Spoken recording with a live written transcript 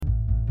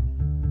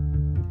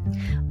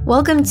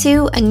Welcome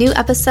to a new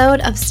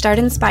episode of Start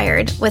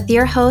Inspired with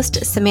your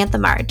host, Samantha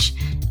March,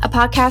 a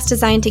podcast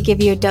designed to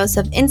give you a dose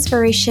of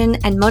inspiration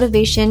and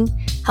motivation,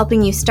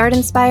 helping you start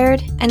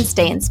inspired and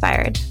stay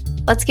inspired.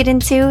 Let's get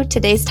into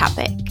today's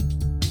topic.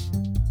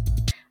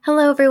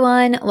 Hello,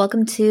 everyone.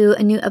 Welcome to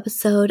a new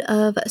episode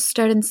of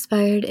Start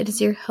Inspired. It is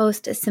your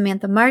host,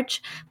 Samantha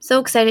March. I'm so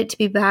excited to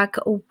be back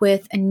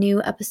with a new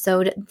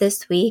episode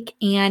this week,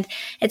 and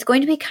it's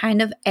going to be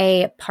kind of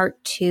a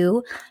part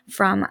 2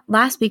 from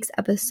last week's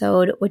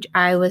episode, which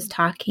I was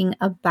talking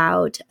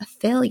about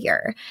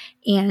failure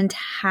and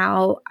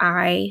how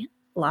I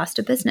lost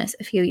a business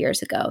a few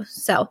years ago.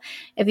 So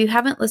if you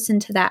haven't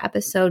listened to that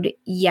episode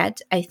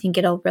yet, I think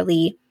it'll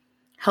really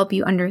help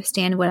you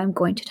understand what I'm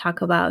going to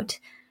talk about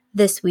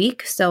this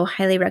week, so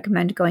highly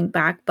recommend going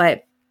back.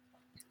 But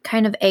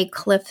kind of a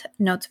Cliff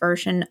Notes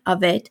version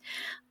of it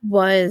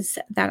was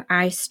that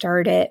I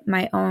started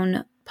my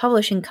own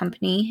publishing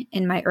company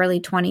in my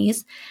early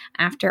 20s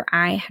after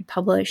I had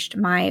published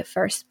my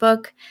first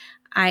book.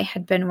 I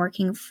had been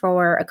working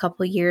for a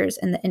couple years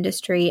in the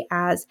industry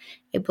as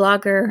a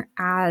blogger,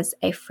 as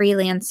a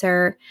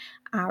freelancer,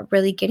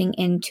 really getting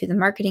into the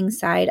marketing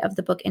side of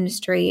the book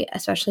industry,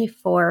 especially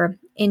for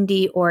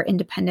indie or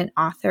independent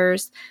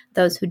authors,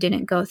 those who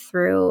didn't go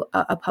through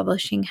a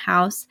publishing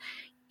house.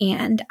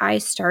 And I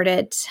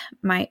started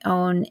my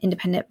own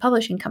independent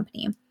publishing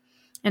company.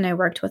 And I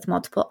worked with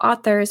multiple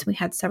authors. We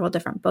had several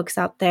different books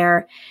out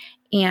there.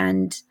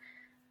 And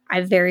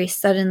I very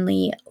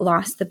suddenly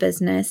lost the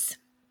business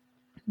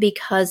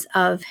because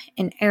of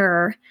an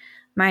error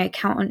my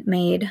accountant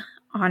made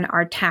on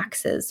our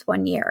taxes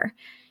one year,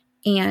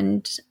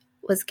 and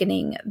was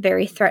getting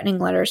very threatening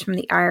letters from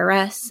the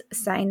IRS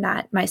saying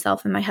that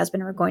myself and my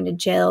husband were going to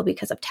jail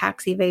because of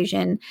tax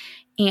evasion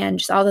and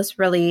just all this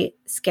really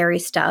scary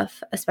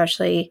stuff,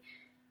 especially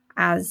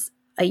as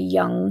a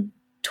young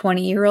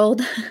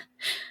 20-year-old,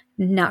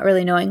 not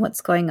really knowing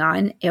what's going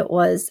on. And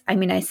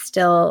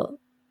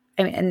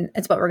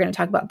it's what we're going to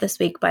talk about this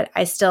week, but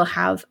I still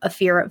have a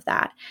fear of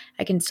that.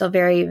 I can still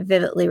very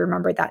vividly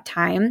remember that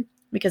time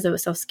because it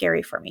was so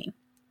scary for me.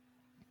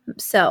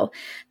 So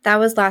that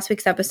was last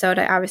week's episode.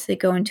 I obviously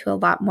go into a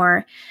lot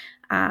more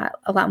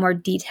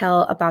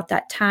detail about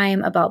that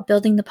time, about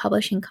building the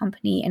publishing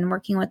company and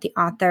working with the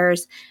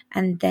authors,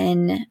 and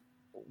then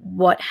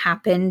what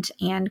happened,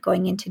 and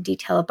going into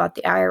detail about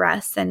the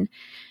IRS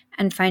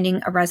and finding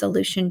a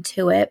resolution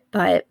to it.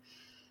 But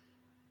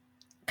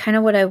kind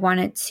of what I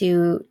wanted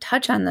to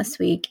touch on this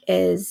week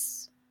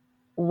is,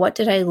 what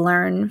did I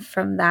learn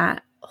from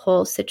that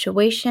whole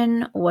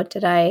situation? What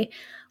did I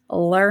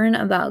learn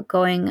about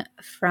going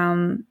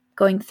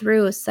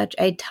through such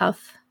a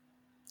tough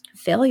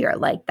failure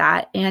like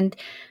that, and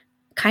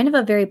kind of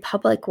a very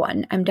public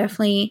one? I'm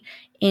definitely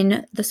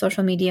in the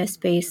social media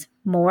space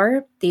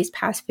more these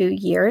past few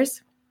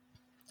years,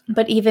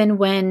 but even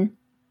when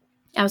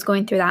I was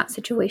going through that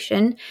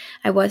situation,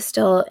 I was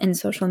still in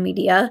social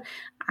media.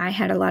 I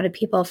had a lot of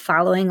people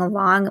following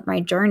along my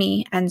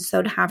journey, and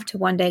so to have to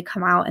one day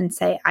come out and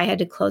say I had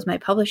to close my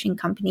publishing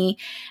company,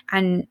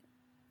 and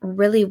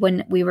really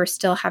when we were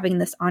still having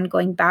this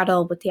ongoing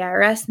battle with the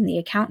IRS and the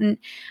accountant,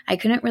 I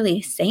couldn't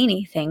really say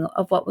anything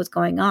of what was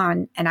going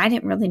on, and I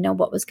didn't really know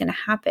what was going to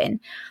happen.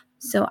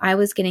 So I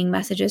was getting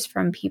messages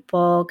from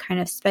people kind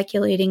of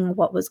speculating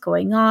what was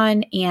going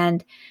on,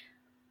 and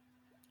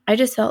I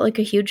just felt like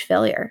a huge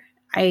failure.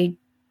 I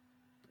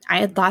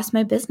had lost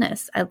my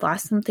business. I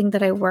lost something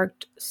that I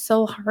worked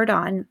so hard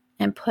on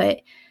and put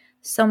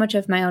so much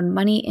of my own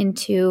money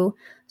into,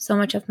 so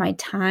much of my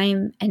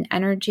time and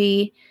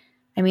energy.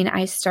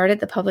 I started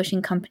the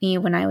publishing company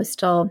when I was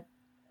still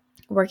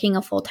working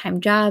a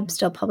full-time job,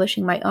 still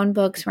publishing my own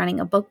books,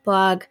 running a book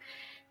blog.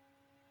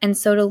 And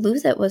so to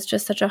lose it was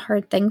just such a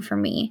hard thing for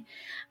me.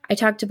 I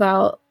talked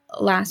about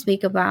last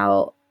week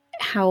about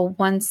how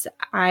once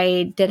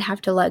I did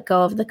have to let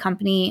go of the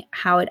company,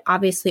 how it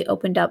obviously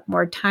opened up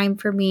more time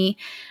for me.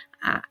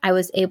 I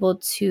was able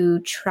to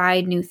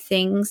try new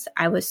things.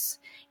 I was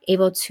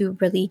able to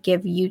really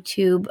give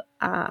YouTube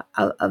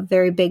a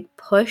very big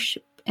push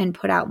and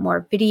put out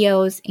more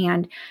videos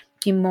and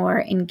be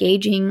more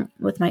engaging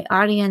with my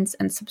audience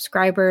and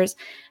subscribers.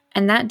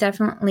 And that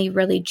definitely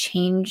really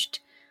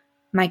changed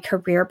my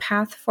career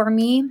path for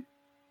me.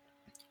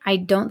 I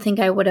don't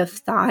think I would have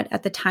thought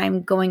at the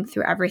time, going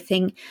through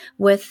everything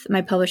with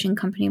my publishing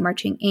company,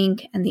 Marching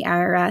Inc., and the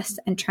IRS,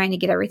 and trying to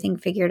get everything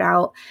figured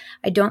out.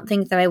 I don't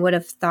think that I would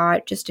have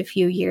thought just a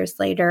few years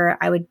later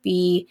I would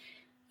be,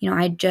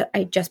 I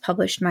just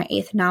published my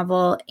 8th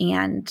novel,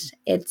 and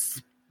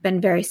it's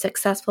been very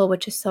successful,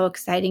 which is so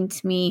exciting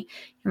to me.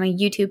 My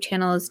YouTube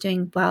channel is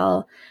doing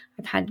well.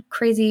 I've had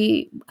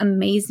crazy,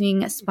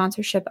 amazing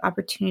sponsorship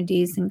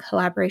opportunities and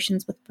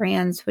collaborations with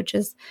brands, which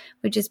has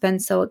been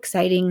so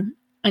exciting.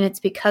 And it's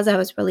because I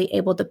was really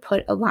able to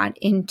put a lot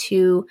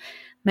into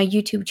my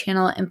YouTube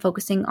channel and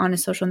focusing on a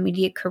social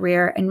media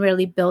career and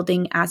really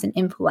building as an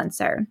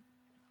influencer.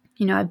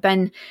 I've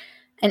been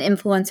an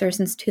influencer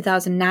since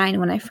 2009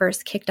 when I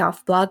first kicked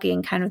off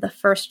blogging, kind of the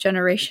first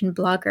generation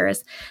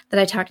bloggers that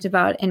I talked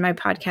about in my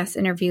podcast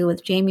interview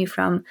with Jamie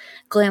from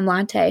Glam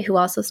Latte, who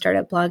also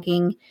started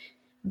blogging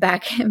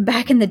back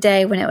in the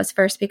day when it was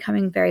first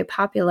becoming very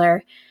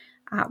popular.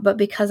 But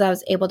because I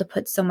was able to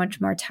put so much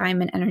more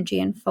time and energy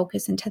and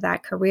focus into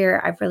that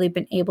career, I've really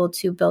been able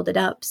to build it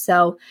up.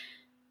 So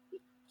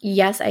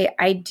yes,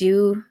 I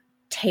do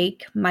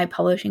take my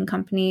publishing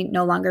company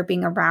no longer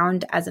being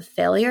around as a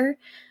failure,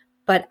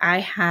 but I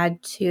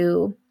had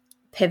to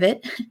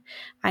pivot.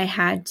 I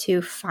had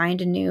to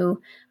find a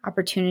new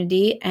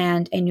opportunity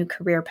and a new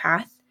career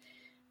path.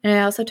 And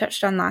I also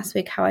touched on last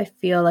week how I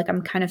feel like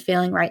I'm kind of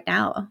failing right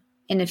now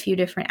in a few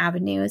different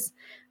avenues,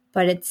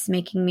 but it's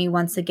making me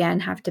once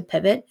again have to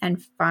pivot and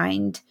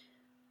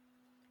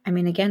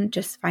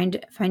just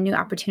find new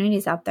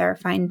opportunities out there,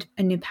 find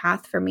a new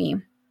path for me.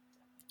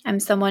 I'm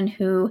someone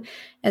who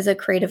is a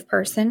creative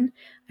person.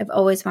 I've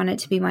always wanted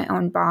to be my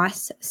own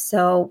boss.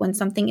 So when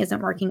something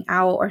isn't working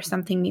out or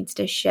something needs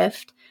to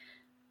shift,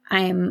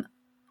 I'm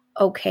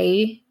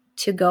okay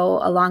to go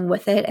along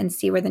with it and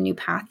see where the new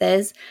path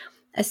is,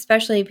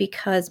 especially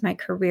because my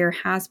career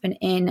has been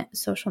in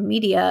social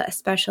media,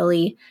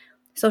 especially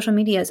social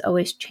media is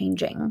always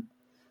changing.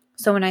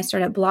 So when I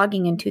started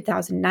blogging in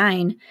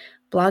 2009,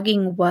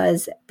 blogging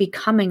was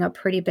becoming a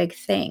pretty big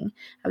thing.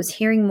 I was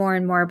hearing more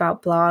and more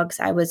about blogs.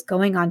 I was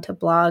going onto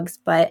blogs,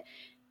 but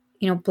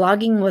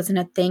blogging wasn't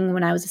a thing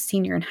when I was a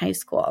senior in high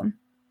school.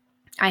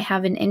 I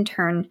have an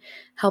intern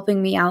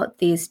helping me out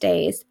these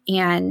days,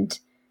 and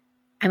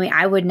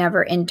I would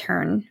never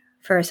intern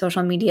for a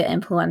social media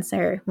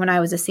influencer when I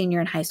was a senior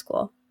in high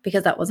school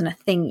because that wasn't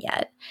a thing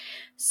yet.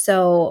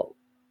 So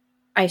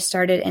I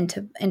started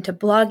into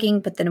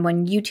blogging, but then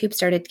when YouTube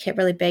started to get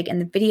really big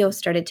and the videos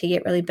started to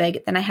get really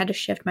big, then I had to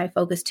shift my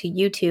focus to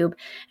YouTube.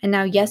 And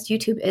now, yes,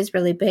 YouTube is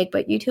really big,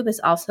 but YouTube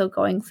is also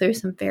going through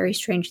some very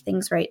strange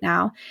things right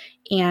now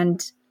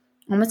and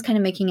almost kind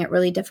of making it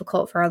really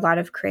difficult for a lot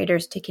of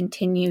creators to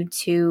continue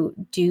to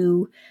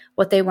do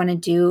what they want to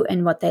do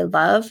and what they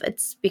love.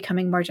 It's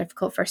becoming more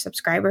difficult for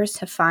subscribers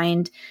to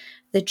find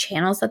the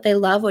channels that they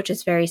love, which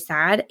is very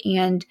sad.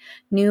 And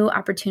new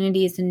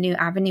opportunities and new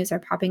avenues are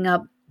popping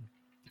up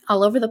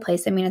all over the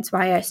place. It's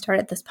why I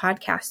started this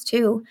podcast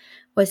too,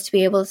 was to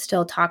be able to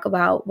still talk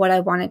about what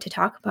I wanted to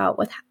talk about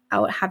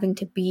without having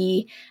to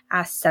be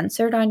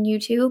censored on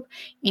YouTube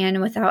and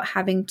without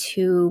having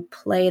to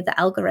play the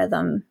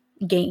algorithm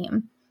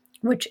game,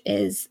 which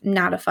is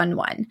not a fun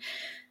one.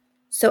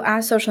 So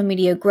as social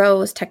media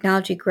grows,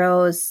 technology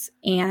grows,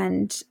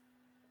 and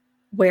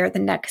where the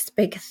next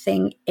big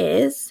thing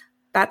is,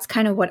 that's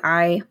kind of what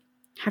I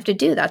have to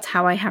do. That's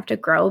how I have to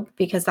grow,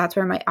 because that's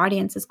where my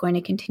audience is going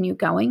to continue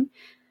going,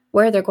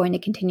 where they're going to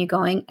continue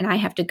going, and I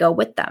have to go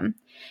with them.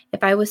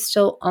 If I was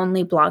still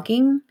only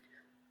blogging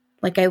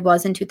like I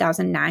was in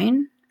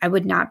 2009, I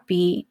would not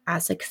be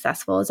as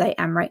successful as I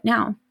am right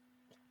now.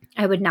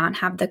 I would not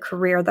have the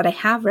career that I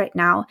have right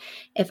now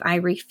if I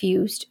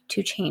refused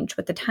to change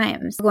with the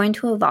times. We're going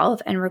to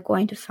evolve and we're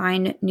going to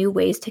find new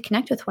ways to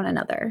connect with one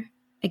another.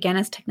 Again,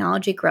 as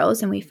technology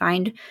grows and we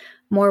find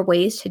more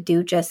ways to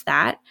do just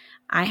that,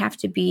 I have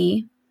to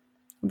be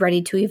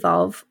ready to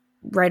evolve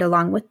right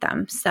along with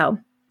them. So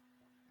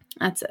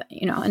that's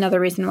another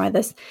reason why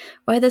this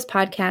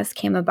podcast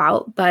came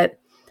about. But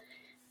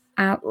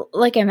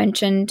like I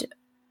mentioned,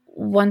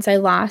 once I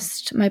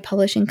lost my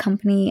publishing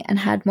company and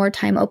had more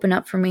time open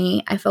up for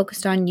me, I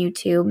focused on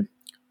YouTube.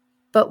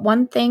 But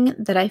one thing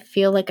that I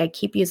feel like I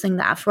keep using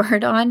the F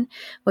word on,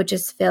 which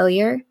is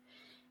failure,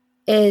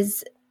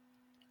 is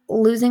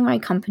losing my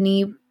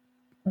company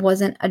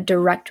wasn't a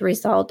direct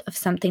result of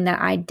something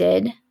that I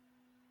did.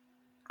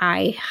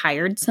 I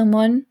hired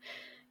someone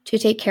to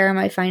take care of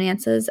my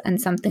finances and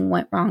something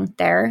went wrong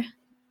there.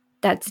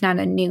 That's not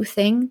a new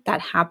thing.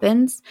 That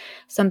happens.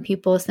 Some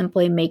people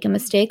simply make a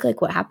mistake, like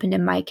what happened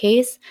in my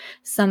case.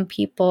 Some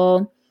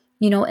people,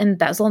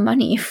 embezzle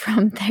money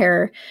from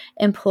their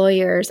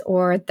employers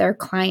or their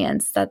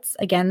clients. That's,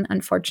 again,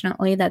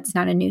 unfortunately, that's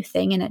not a new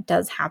thing and it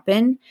does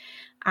happen.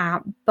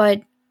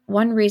 But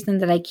one reason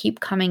that I keep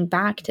coming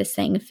back to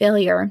saying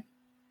failure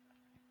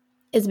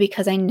is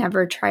because I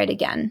never tried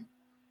again.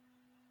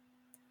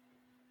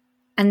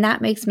 And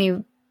that makes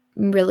me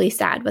really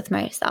sad with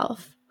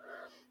myself.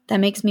 That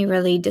makes me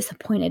really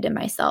disappointed in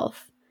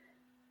myself.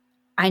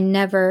 I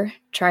never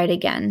tried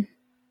again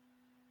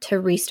to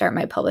restart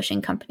my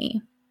publishing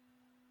company.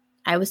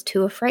 I was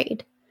too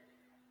afraid.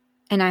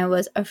 And I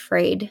was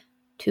afraid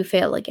to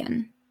fail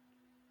again.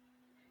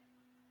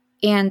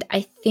 And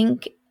I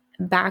think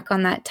back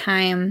on that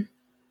time,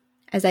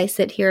 as I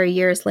sit here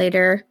years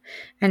later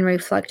and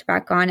reflect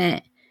back on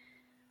it,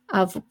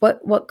 of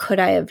what could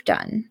I have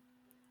done?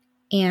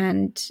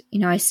 And,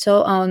 I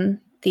still own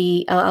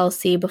the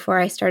LLC before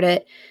I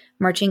started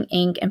Marching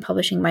Inc. and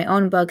publishing my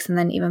own books and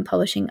then even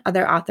publishing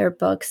other author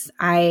books.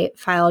 I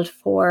filed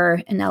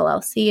for an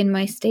LLC in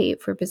my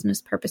state for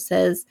business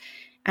purposes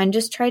and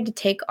just tried to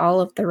take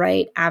all of the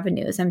right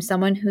avenues. I'm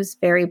someone who's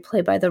very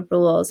play by the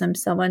rules. I'm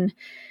someone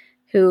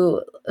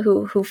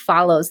who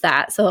follows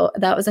that. So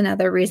that was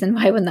another reason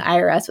why when the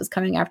IRS was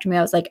coming after me,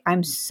 I was like,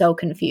 I'm so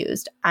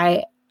confused.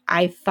 I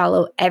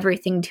follow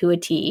everything to a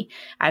T.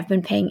 I've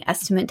been paying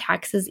estimate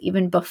taxes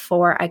even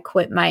before I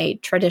quit my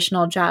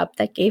traditional job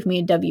that gave me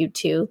a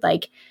W-2.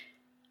 Like,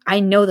 I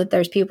know that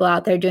there's people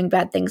out there doing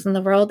bad things in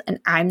the world, and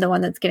I'm the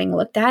one that's getting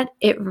looked at.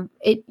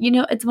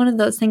 It's one of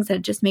those things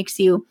that just makes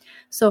you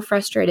so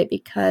frustrated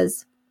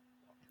because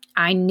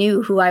I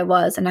knew who I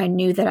was and I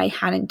knew that I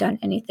hadn't done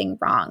anything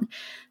wrong.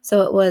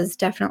 So it was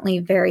definitely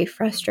very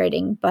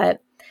frustrating.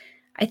 But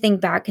I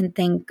think back and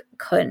think,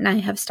 couldn't I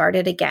have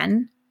started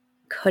again?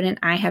 Couldn't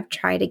I have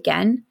tried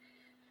again?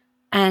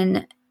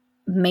 And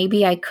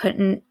maybe I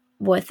couldn't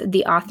with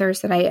the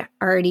authors that I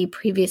already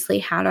previously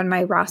had on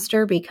my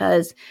roster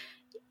because,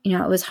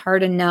 it was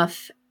hard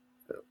enough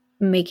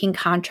making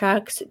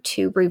contracts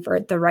to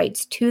revert the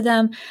rights to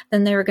them.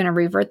 Then they were going to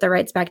revert the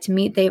rights back to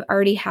me. They've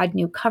already had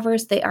new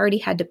covers. They already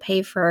had to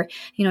pay for,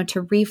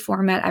 to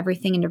reformat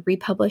everything and to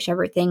republish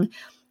everything.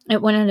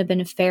 It wouldn't have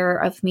been fair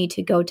of me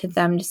to go to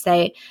them to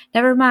say,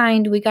 never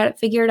mind, we got it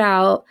figured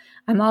out.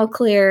 I'm all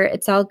clear.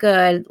 It's all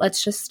good.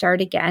 Let's just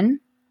start again.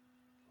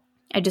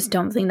 I just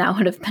don't think that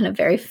would have been a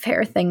very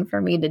fair thing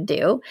for me to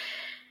do.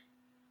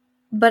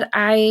 But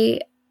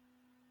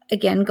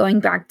again, going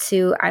back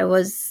to, I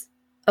was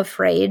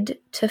afraid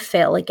to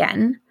fail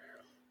again,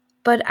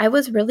 but I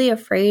was really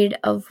afraid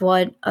of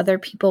what other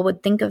people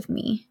would think of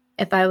me.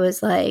 If I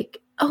was like,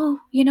 oh,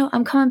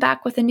 I'm coming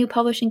back with a new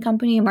publishing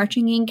company,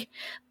 Marching Inc.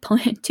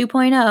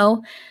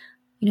 2.0,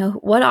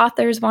 what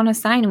authors want to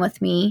sign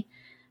with me?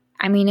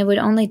 I mean, it would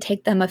only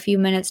take them a few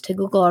minutes to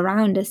Google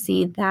around to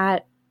see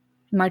that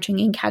Marching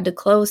Inc. had to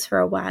close for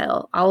a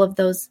while. All of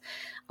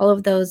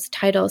those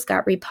titles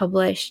got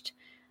republished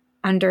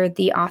under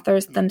the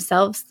authors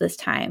themselves this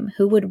time.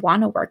 Who would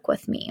want to work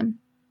with me?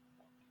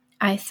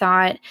 I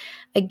thought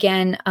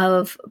again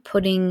of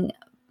putting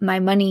my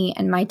money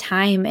and my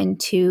time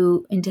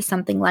into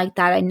something like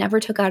that. I never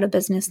took out a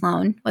business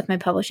loan with my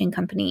publishing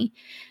company.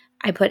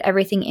 I put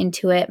everything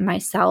into it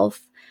myself.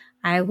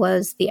 I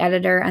was the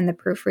editor and the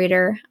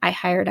proofreader. I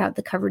hired out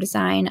the cover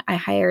design. I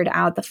hired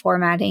out the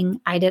formatting.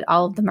 I did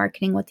all of the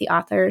marketing with the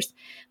authors,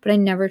 but I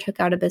never took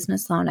out a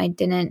business loan.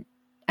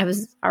 I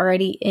was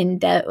already in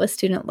debt with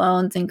student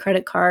loans and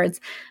credit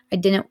cards. I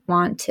didn't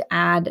want to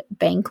add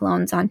bank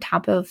loans on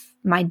top of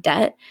my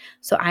debt.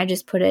 So I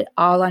just put it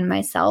all on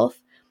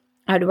myself.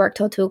 I would work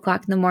till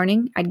 2:00 in the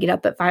morning. I'd get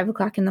up at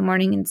 5:00 in the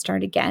morning and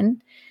start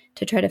again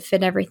to try to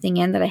fit everything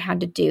in that I had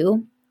to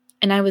do.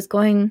 And I was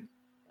going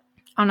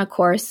on a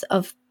course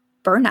of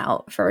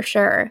burnout for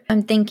sure.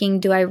 I'm thinking,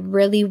 do I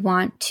really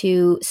want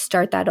to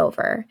start that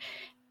over?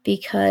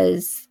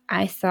 Because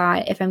I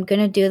thought, if I'm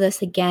going to do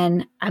this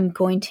again, I'm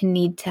going to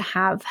need to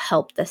have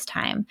help this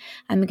time.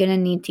 I'm going to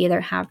need to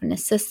either have an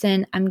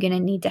assistant. I'm going to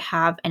need to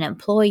have an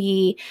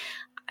employee.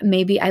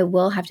 Maybe I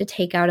will have to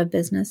take out a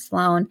business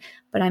loan,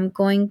 but I'm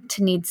going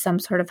to need some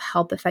sort of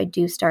help if I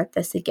do start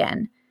this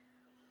again.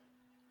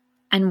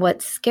 And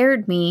what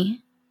scared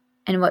me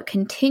and what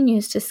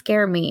continues to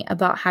scare me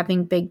about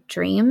having big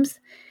dreams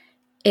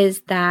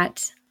is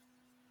that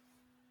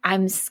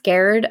I'm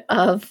scared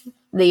of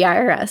the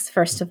IRS,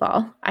 first of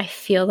all. I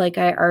feel like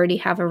I already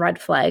have a red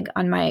flag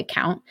on my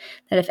account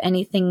that if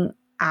anything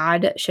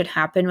odd should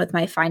happen with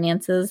my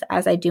finances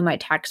as I do my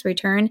tax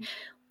return,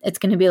 it's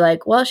going to be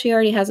like, well, she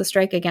already has a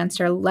strike against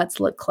her. Let's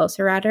look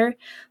closer at her.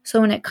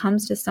 So when it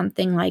comes to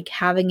something like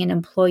having an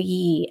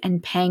employee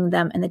and paying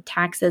them and the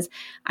taxes,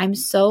 I'm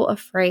so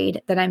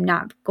afraid that I'm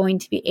not going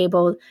to be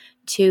able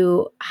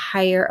to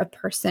hire a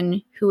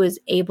person who is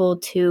able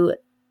to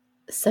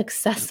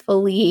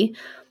successfully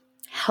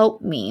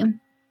help me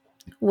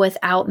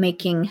without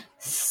making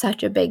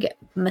such a big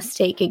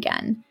mistake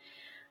again.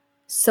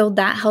 So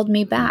that held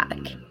me back.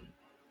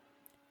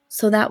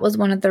 So that was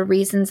one of the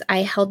reasons I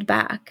held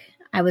back.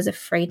 I was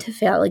afraid to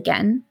fail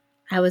again.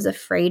 I was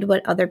afraid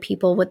what other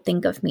people would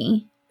think of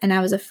me. And I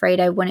was afraid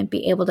I wouldn't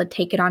be able to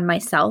take it on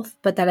myself,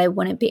 but that I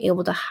wouldn't be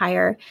able to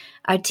hire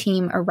a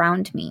team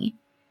around me.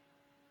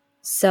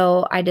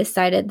 So I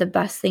decided the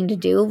best thing to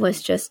do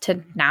was just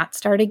to not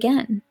start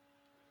again.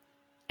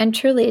 And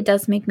truly, it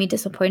does make me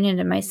disappointed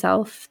in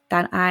myself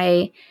that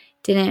I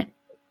didn't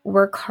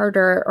work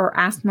harder or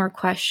ask more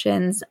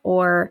questions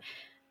or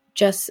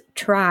just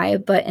try,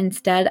 but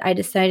instead I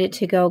decided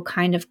to go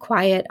kind of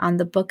quiet on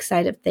the book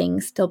side of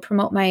things, still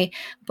promote my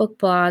book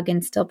blog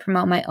and still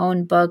promote my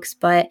own books,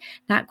 but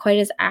not quite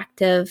as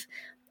active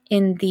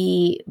in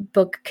the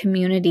book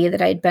community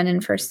that I'd been in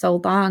for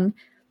so long.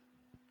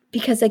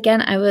 Because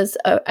again, I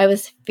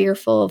was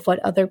fearful of what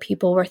other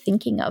people were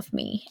thinking of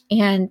me.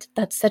 And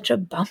that's such a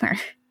bummer.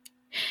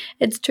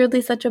 It's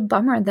truly such a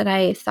bummer that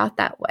I thought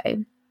that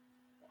way,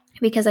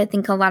 because I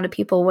think a lot of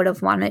people would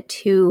have wanted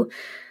to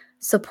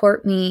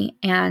support me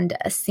and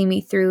see me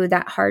through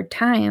that hard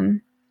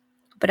time.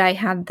 But I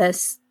had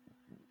this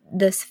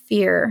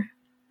fear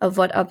of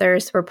what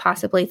others were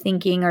possibly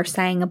thinking or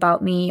saying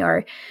about me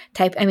or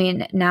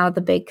now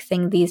the big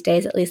thing these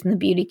days, at least in the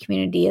beauty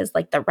community, is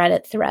like the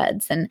Reddit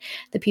threads and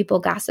the people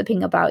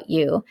gossiping about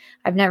you.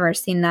 I've never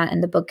seen that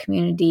in the book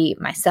community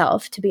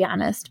myself, to be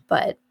honest,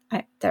 but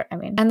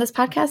and this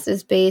podcast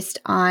is based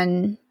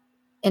on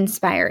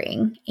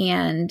inspiring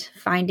and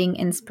finding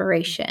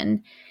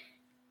inspiration.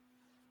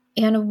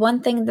 And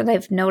one thing that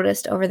I've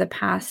noticed over the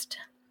past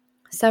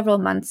several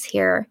months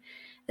here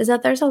is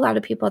that there's a lot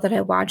of people that I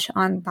watch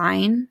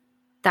online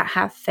that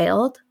have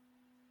failed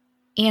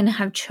and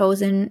have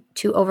chosen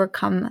to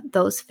overcome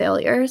those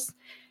failures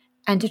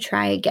and to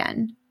try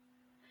again.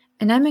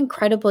 And I'm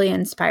incredibly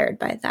inspired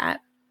by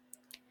that.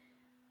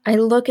 I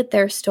look at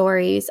their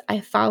stories, I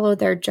follow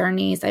their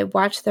journeys, I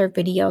watch their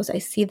videos, I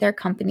see their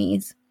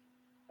companies,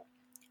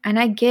 and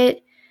I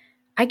get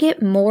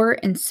more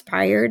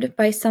inspired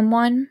by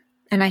someone,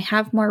 and I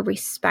have more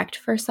respect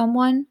for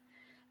someone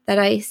that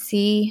I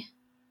see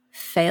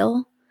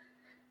fail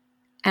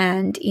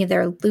and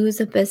either lose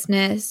a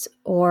business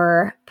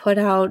or put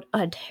out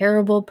a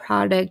terrible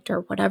product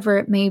or whatever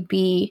it may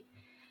be,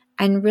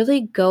 and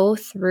really go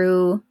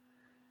through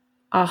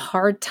a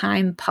hard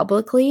time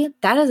publicly.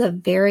 That is a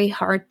very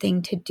hard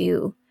thing to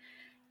do.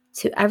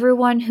 To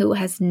everyone who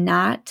has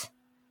not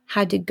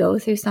had to go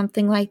through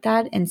something like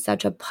that in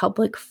such a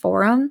public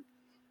forum,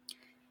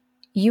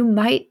 you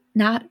might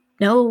not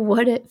know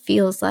what it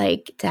feels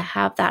like to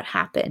have that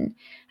happen.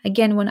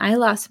 Again, when I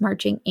lost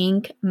Marching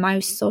Ink, my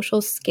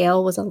social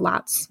scale was a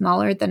lot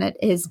smaller than it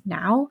is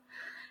now.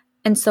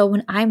 And so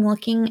when I'm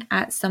looking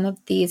at some of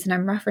these, and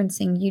I'm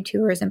referencing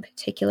YouTubers in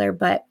particular,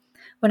 but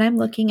when I'm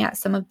looking at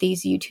some of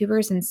these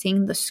YouTubers and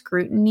seeing the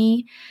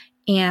scrutiny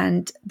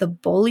and the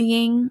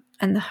bullying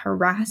and the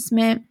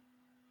harassment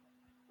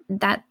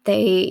that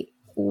they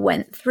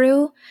went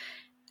through,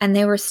 and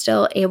they were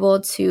still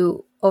able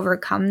to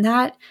overcome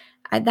that,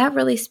 that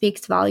really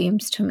speaks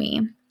volumes to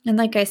me. And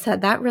like I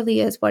said, that really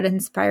is what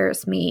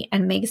inspires me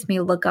and makes me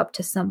look up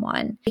to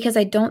someone, because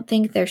I don't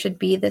think there should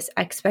be this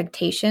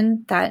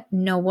expectation that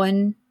no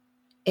one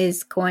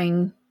is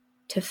going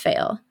to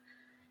fail,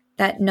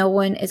 that no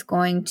one is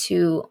going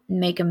to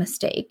make a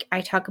mistake.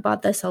 I talk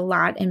about this a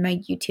lot in my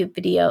YouTube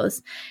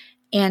videos,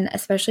 and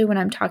especially when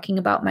I'm talking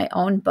about my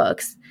own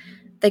books.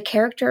 The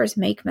characters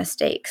make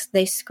mistakes.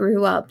 They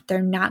screw up.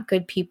 They're not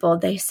good people.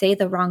 They say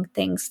the wrong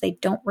things. They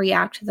don't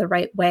react the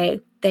right way.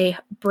 They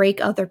break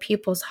other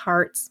people's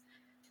hearts.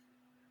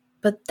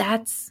 But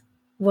that's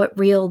what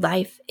real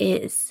life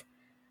is.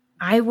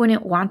 I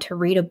wouldn't want to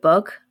read a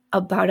book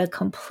about a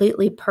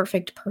completely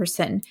perfect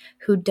person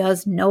who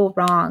does no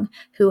wrong,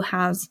 who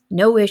has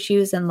no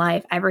issues in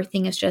life.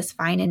 Everything is just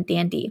fine and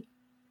dandy.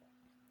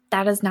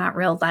 That is not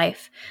real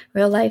life.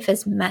 Real life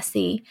is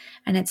messy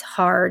and it's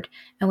hard,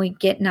 and we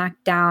get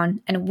knocked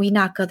down and we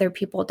knock other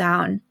people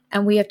down,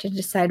 and we have to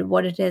decide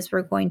what it is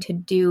we're going to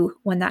do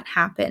when that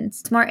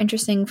happens. It's more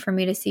interesting for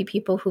me to see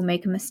people who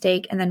make a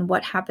mistake and then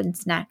what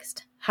happens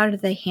next. How do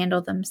they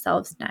handle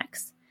themselves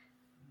next?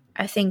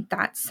 I think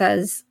that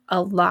says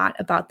a lot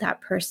about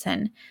that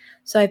person.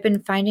 So I've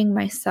been finding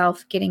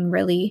myself getting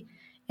really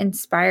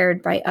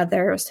inspired by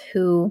others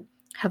who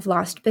have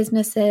lost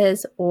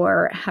businesses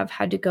or have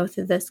had to go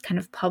through this kind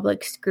of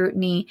public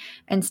scrutiny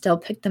and still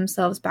pick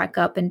themselves back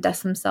up and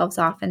dust themselves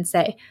off and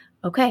say,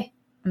 okay,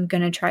 I'm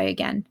going to try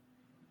again.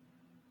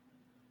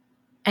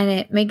 And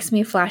it makes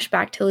me flash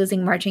back to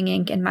losing Marching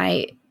Ink, and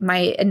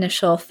my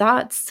initial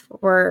thoughts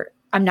were,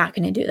 I'm not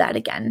going to do that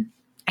again.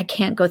 I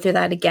can't go through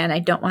that again. I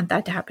don't want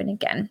that to happen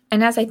again.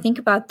 And as I think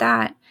about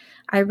that,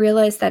 I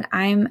realize that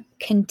I'm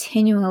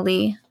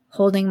continually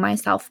holding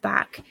myself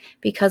back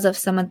because of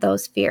some of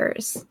those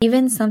fears.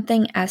 Even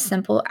something as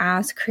simple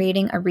as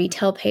creating a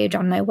retail page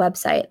on my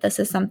website. This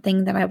is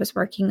something that I was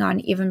working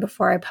on even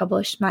before I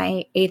published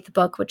my 8th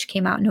book, which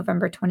came out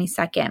November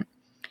 22nd.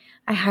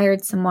 I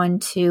hired someone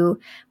to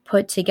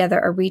put together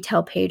a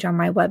retail page on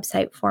my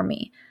website for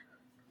me,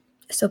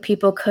 so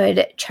people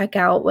could check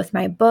out with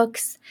my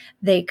books.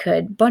 They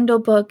could bundle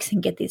books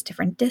and get these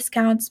different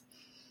discounts,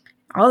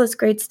 all this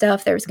great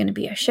stuff. There was going to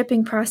be a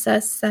shipping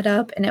process set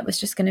up, and it was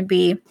just going to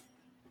be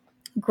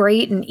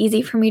great and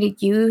easy for me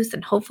to use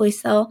and hopefully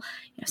sell,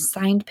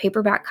 signed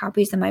paperback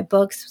copies of my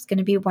books. It was going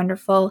to be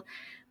wonderful.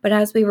 But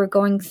as we were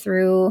going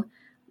through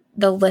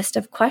the list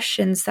of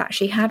questions that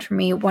she had for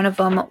me, one of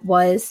them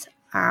was,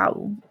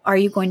 are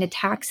you going to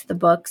tax the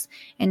books?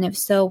 And if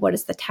so, what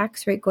is the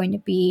tax rate going to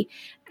be?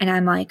 And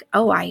I'm like,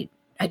 oh, I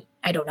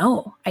don't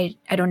know. I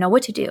don't know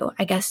what to do.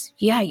 I guess,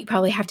 yeah, you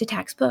probably have to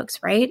tax books,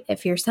 right?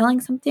 If you're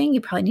selling something,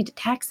 you probably need to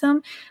tax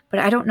them. But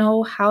I don't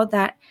know how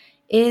that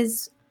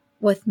is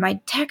with my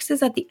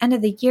taxes at the end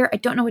of the year. I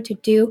don't know what to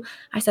do.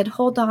 I said,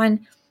 hold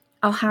on.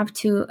 I'll have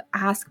to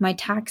ask my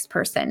tax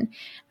person.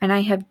 And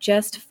I have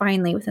just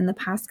finally, within the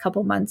past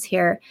couple months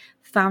here,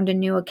 found a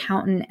new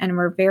accountant, and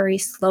we're very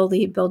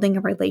slowly building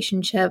a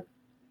relationship.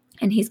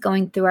 And he's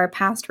going through our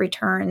past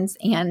returns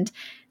and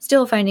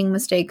still finding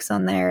mistakes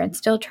on there and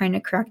still trying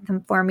to correct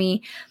them for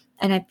me.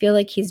 And I feel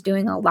like he's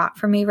doing a lot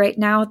for me right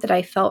now that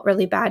I felt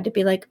really bad to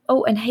be like,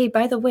 oh, and hey,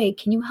 by the way,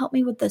 can you help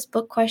me with this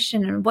book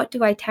question? And what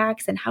do I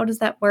tax? And how does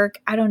that work?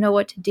 I don't know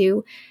what to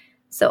do.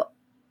 So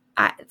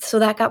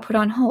that got put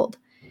on hold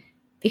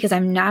because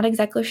I'm not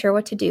exactly sure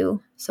what to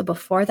do. So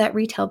before that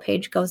retail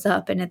page goes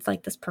up and it's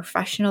like this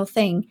professional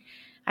thing,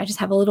 I just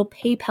have a little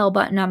PayPal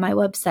button on my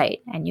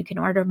website and you can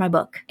order my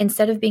book.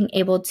 Instead of being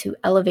able to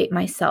elevate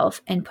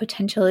myself and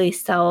potentially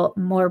sell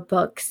more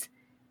books,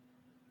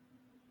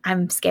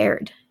 I'm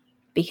scared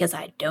because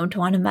I don't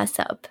want to mess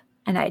up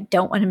and I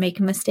don't want to make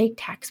a mistake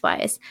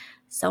tax-wise.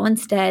 So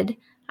instead,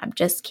 I'm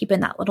just keeping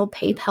that little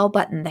PayPal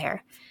button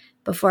there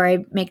before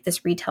I make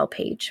this retail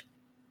page.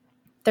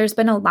 There's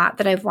been a lot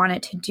that I've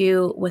wanted to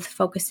do with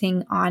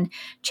focusing on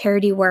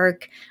charity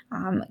work,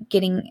 I'm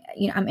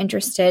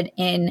interested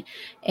in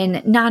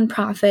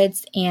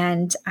nonprofits,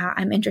 and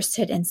I'm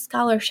interested in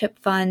scholarship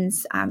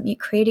funds,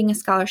 creating a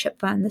scholarship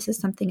fund. This is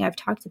something I've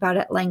talked about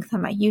at length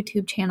on my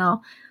YouTube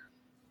channel.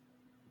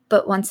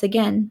 But once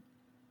again,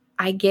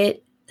 I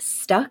get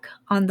stuck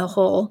on the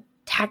whole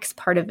tax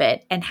part of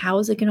it, and how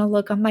is it going to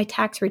look on my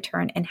tax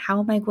return, and how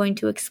am I going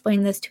to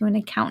explain this to an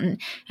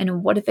accountant,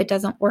 and what if it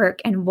doesn't work,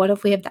 and what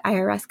if we have the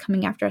IRS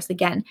coming after us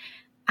again?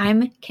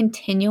 I'm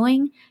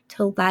continuing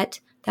to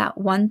let that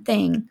one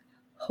thing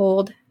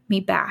hold me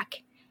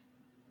back.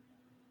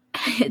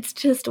 It's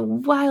just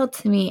wild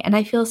to me, and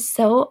I feel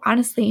so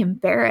honestly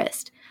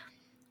embarrassed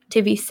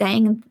to be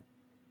saying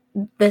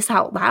this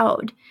out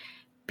loud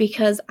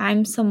because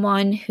I'm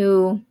someone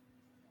who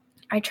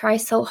I try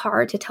so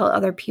hard to tell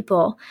other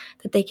people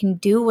that they can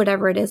do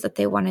whatever it is that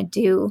they want to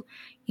do.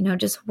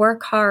 Just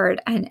work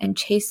hard and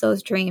chase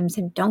those dreams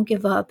and don't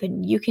give up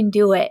and you can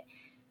do it.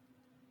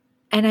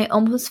 And I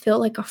almost feel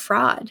like a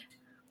fraud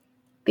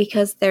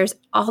because there's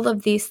all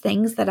of these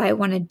things that I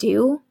want to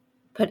do,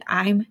 but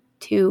I'm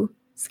too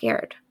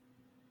scared.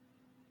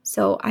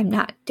 So I'm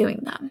not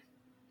doing them.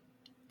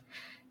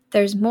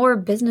 There's more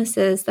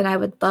businesses that I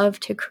would love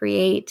to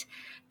create.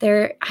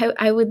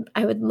 I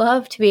would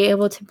love to be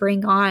able to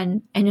bring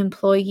on an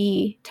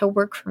employee to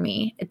work for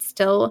me. It's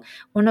still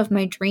one of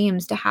my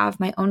dreams to have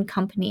my own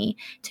company,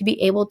 to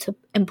be able to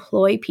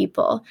employ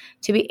people,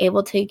 to be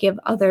able to give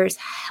others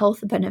health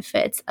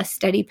benefits, a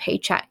steady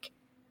paycheck.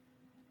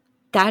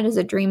 That is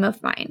a dream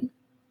of mine.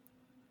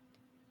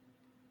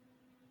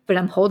 But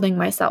I'm holding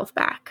myself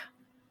back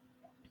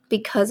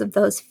because of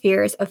those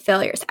fears of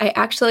failures. I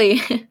actually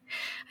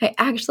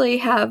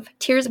have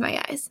tears in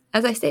my eyes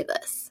as I say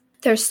this.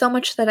 There's so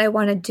much that I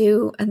want to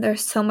do and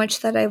there's so much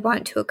that I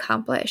want to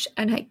accomplish,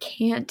 and I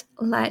can't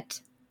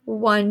let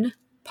one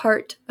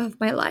part of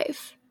my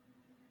life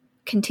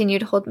continue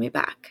to hold me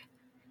back.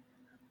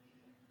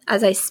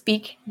 As I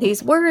speak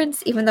these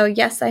words, even though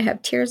yes, I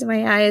have tears in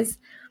my eyes,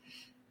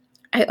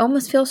 I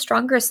almost feel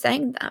stronger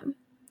saying them.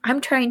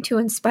 I'm trying to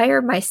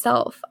inspire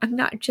myself. I'm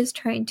not just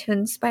trying to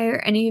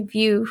inspire any of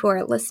you who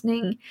are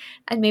listening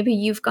and maybe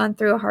you've gone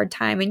through a hard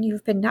time and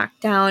you've been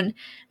knocked down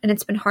and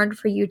it's been hard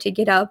for you to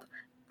get up.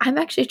 I'm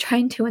actually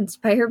trying to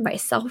inspire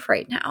myself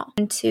right now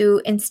and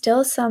to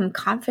instill some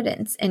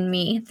confidence in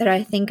me that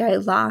I think I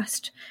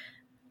lost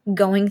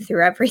going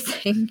through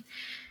everything.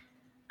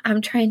 I'm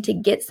trying to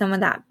get some of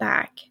that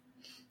back.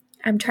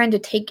 I'm trying to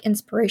take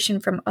inspiration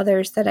from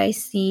others that I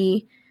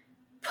see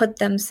put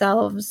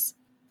themselves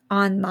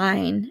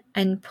online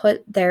and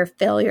put their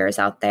failures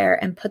out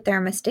there and put their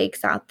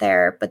mistakes out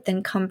there, but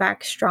then come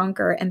back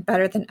stronger and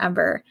better than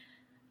ever.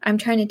 I'm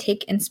trying to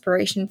take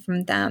inspiration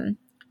from them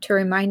to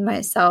remind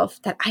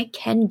myself that I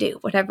can do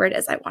whatever it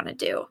is I want to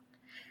do.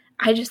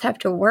 I just have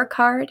to work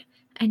hard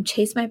and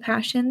chase my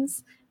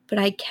passions, but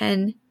I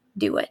can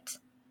do it.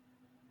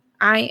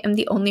 I am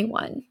the only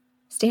one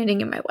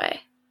standing in my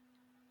way.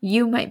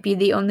 You might be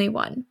the only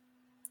one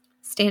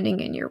standing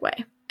in your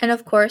way. And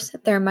of course,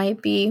 there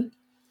might be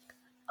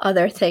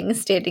other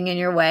things standing in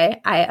your way.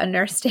 I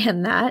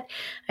understand that.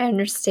 I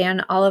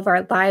understand all of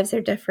our lives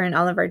are different.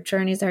 All of our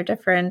journeys are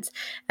different.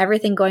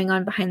 Everything going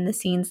on behind the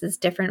scenes is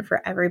different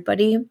for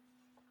everybody.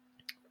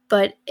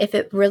 But if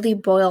it really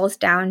boils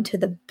down to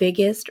the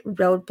biggest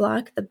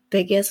roadblock, the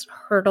biggest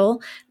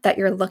hurdle that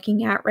you're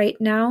looking at right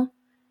now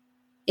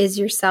is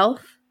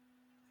yourself,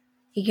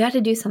 you got to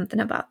do something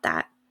about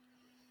that.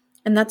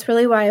 And that's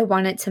really why I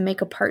wanted to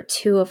make a part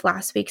 2 of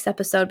last week's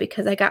episode,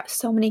 because I got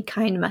so many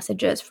kind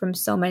messages from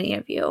so many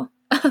of you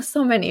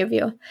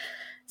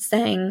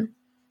saying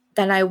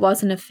that I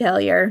wasn't a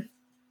failure.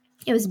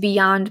 It was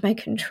beyond my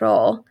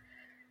control.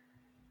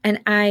 And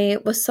I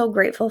was so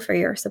grateful for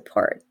your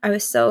support. I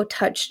was so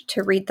touched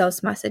to read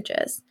those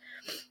messages.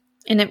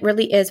 And it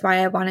really is why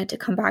I wanted to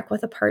come back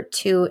with a part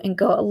 2 and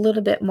go a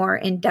little bit more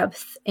in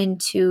depth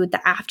into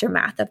the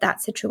aftermath of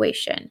that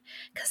situation.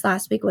 Because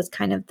last week was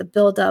kind of the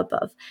buildup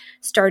of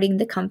starting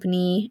the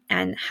company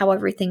and how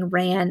everything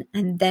ran,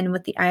 and then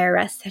with the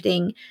IRS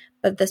hitting.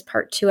 But this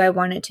part 2, I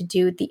wanted to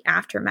do the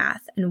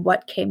aftermath and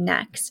what came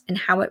next and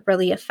how it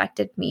really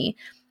affected me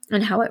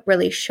and how it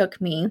really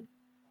shook me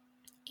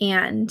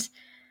and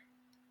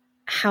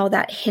how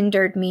that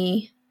hindered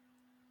me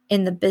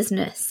in the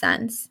business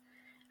sense,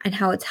 and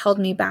how it's held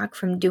me back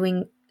from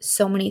doing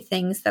so many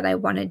things that I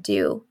want to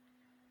do.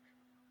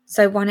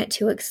 So I wanted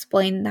to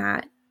explain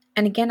that.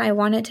 And again, I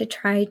wanted to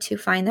try to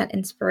find that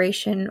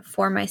inspiration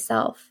for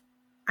myself.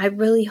 I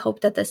really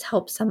hope that this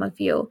helps some of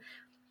you.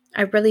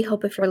 I really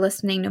hope if you're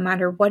listening, no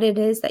matter what it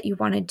is that you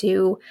want to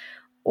do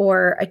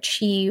or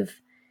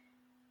achieve,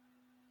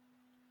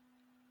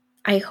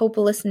 I hope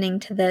listening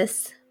to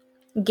this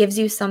gives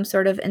you some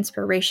sort of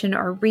inspiration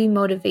or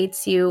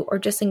remotivates you or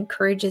just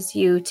encourages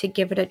you to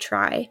give it a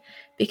try,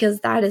 because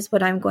that is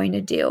what I'm going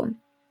to do.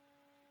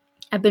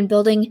 I've been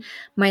building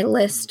my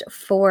list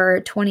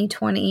for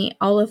 2020,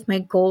 all of my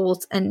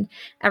goals and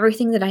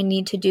everything that I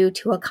need to do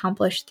to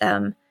accomplish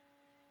them.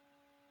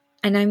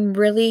 And I'm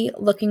really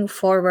looking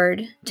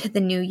forward to the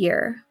new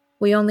year.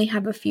 We only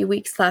have a few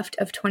weeks left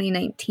of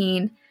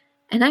 2019,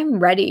 and I'm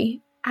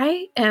ready.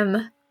 I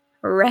am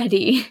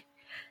ready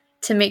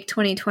to make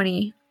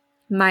 2020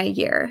 my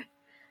year.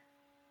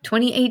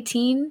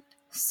 2018,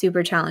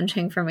 super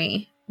challenging for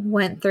me.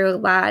 Went through a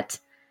lot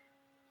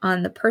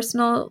on the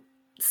personal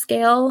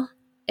scale.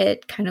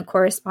 It kind of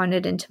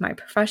corresponded into my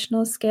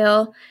professional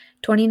scale.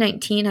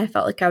 2019, I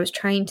felt like I was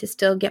trying to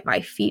still get my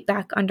feet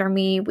back under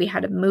me. We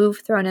had a move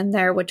thrown in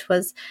there, which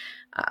was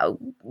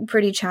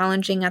pretty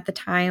challenging at the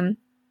time.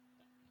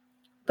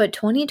 But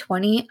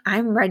 2020,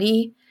 I'm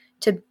ready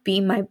to be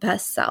my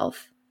best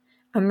self.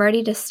 I'm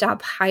ready to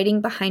stop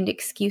hiding behind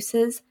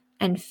excuses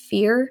and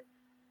fear.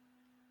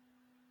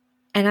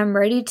 And I'm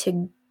ready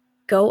to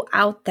go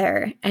out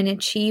there and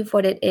achieve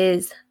what it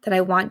is that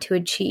I want to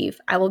achieve.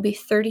 I will be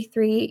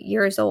 33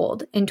 years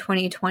old in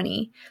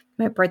 2020.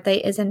 My birthday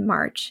is in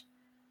March.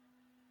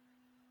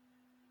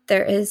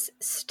 There is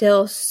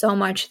still so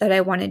much that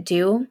I want to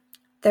do.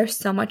 There's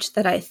so much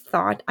that I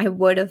thought I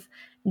would have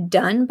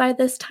done by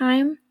this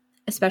time,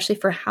 especially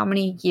for how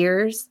many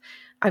years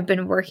I've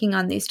been working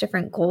on these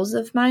different goals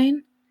of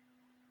mine.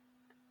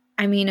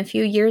 I mean, a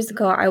few years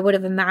ago, I would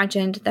have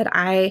imagined that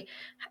I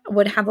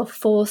would have a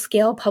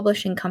full-scale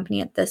publishing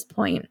company at this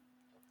point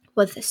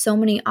with so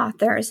many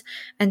authors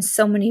and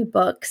so many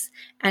books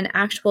and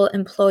actual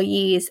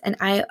employees. And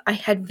I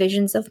had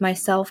visions of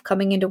myself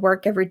coming into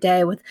work every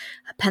day with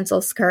a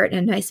pencil skirt and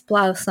a nice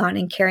blouse on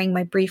and carrying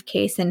my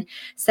briefcase and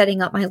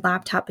setting up my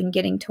laptop and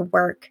getting to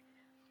work.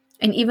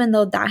 And even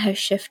though that has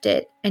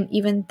shifted, and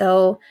even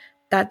though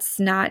that's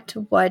not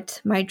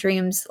what my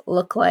dreams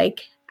look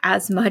like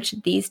as much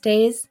these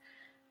days,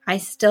 I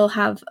still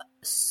have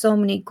so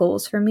many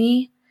goals for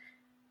me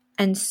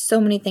and so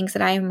many things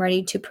that I am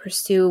ready to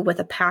pursue with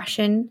a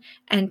passion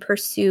and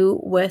pursue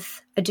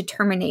with a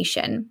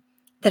determination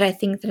that I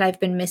think that I've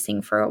been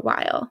missing for a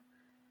while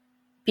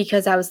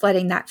because I was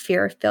letting that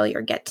fear of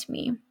failure get to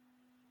me.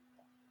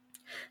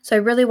 So I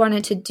really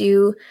wanted to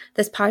do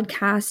this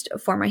podcast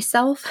for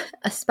myself,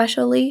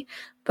 especially,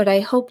 but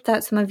I hope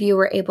that some of you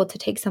were able to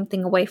take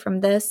something away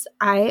from this.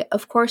 I,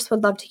 of course,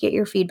 would love to get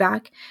your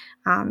feedback.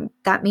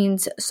 That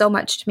means so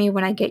much to me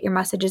when I get your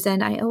messages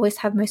in. I always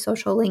have my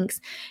social links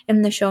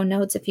in the show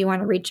notes if you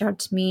want to reach out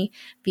to me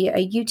via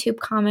a YouTube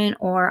comment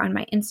or on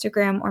my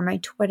Instagram or my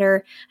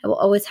Twitter. I will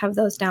always have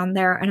those down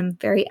there, and I'm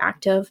very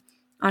active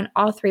on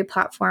all three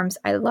platforms.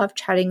 I love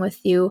chatting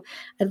with you.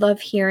 I love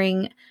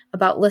hearing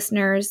about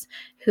listeners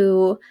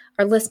who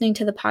are listening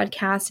to the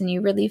podcast and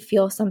you really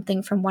feel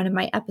something from one of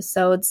my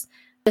episodes.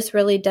 This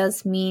really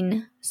does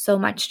mean so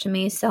much to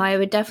me. So I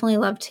would definitely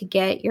love to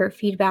get your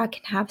feedback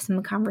and have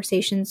some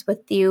conversations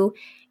with you.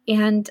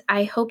 And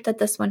I hope that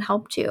this one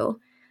helped you.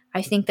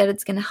 I think that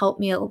it's going to help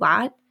me a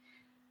lot.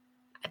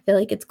 I feel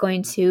like it's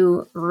going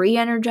to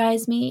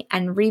re-energize me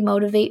and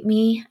re-motivate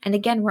me. And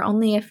again, we're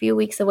only a few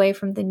weeks away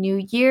from the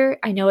new year.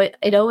 I know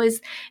it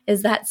always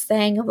is that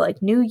saying of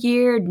like new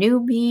year,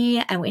 new me,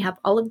 and we have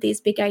all of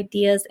these big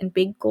ideas and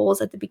big goals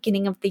at the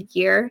beginning of the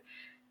year.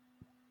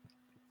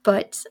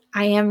 But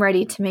I am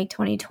ready to make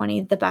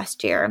 2020 the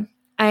best year.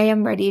 I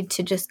am ready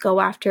to just go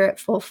after it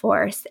full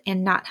force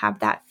and not have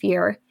that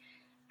fear.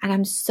 And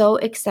I'm so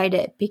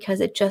excited because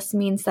it just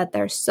means that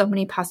there's so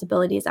many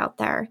possibilities out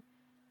there.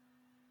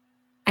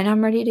 And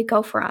I'm ready to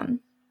go for them.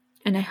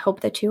 And I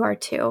hope that you are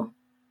too.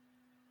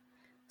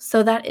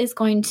 So that is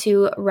going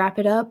to wrap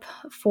it up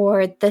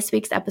for this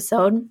week's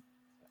episode.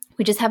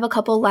 We just have a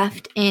couple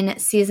left in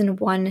season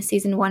 1.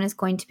 Season 1 is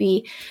going to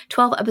be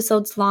 12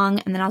 episodes long,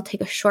 and then I'll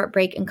take a short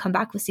break and come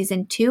back with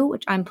season 2,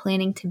 which I'm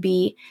planning to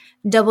be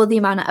double the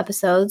amount of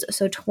episodes,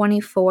 so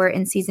 24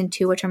 in season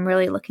 2, which I'm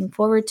really looking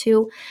forward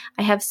to.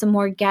 I have some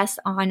more guests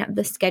on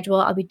the schedule.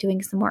 I'll be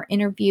doing some more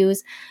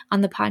interviews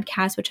on the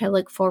podcast, which I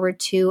look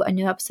forward to. A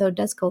new episode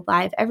does go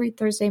live every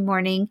Thursday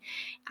morning.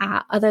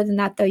 Other than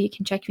that, though, you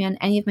can check me on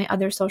any of my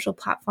other social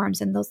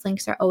platforms, and those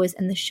links are always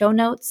in the show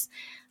notes.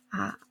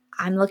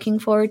 I'm looking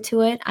forward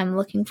to it. I'm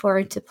looking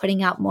forward to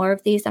putting out more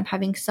of these. I'm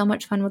having so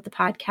much fun with the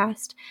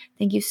podcast.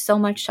 Thank you so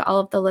much to all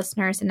of the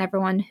listeners and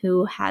everyone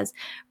who has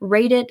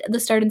rated the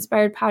Start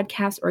Inspired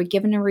podcast or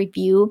given a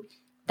review.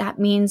 That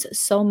means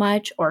so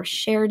much, or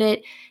shared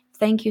it.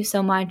 Thank you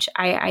so much.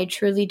 I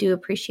truly do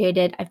appreciate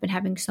it. I've been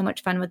having so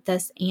much fun with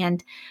this,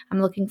 and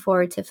I'm looking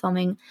forward to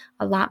filming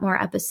a lot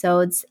more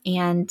episodes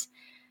and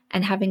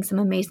and having some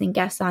amazing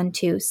guests on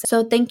too.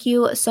 So thank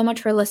you so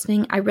much for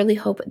listening. I really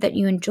hope that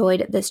you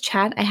enjoyed this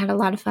chat. I had a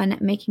lot of fun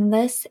making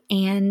this,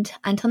 and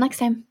until next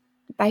time,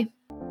 bye.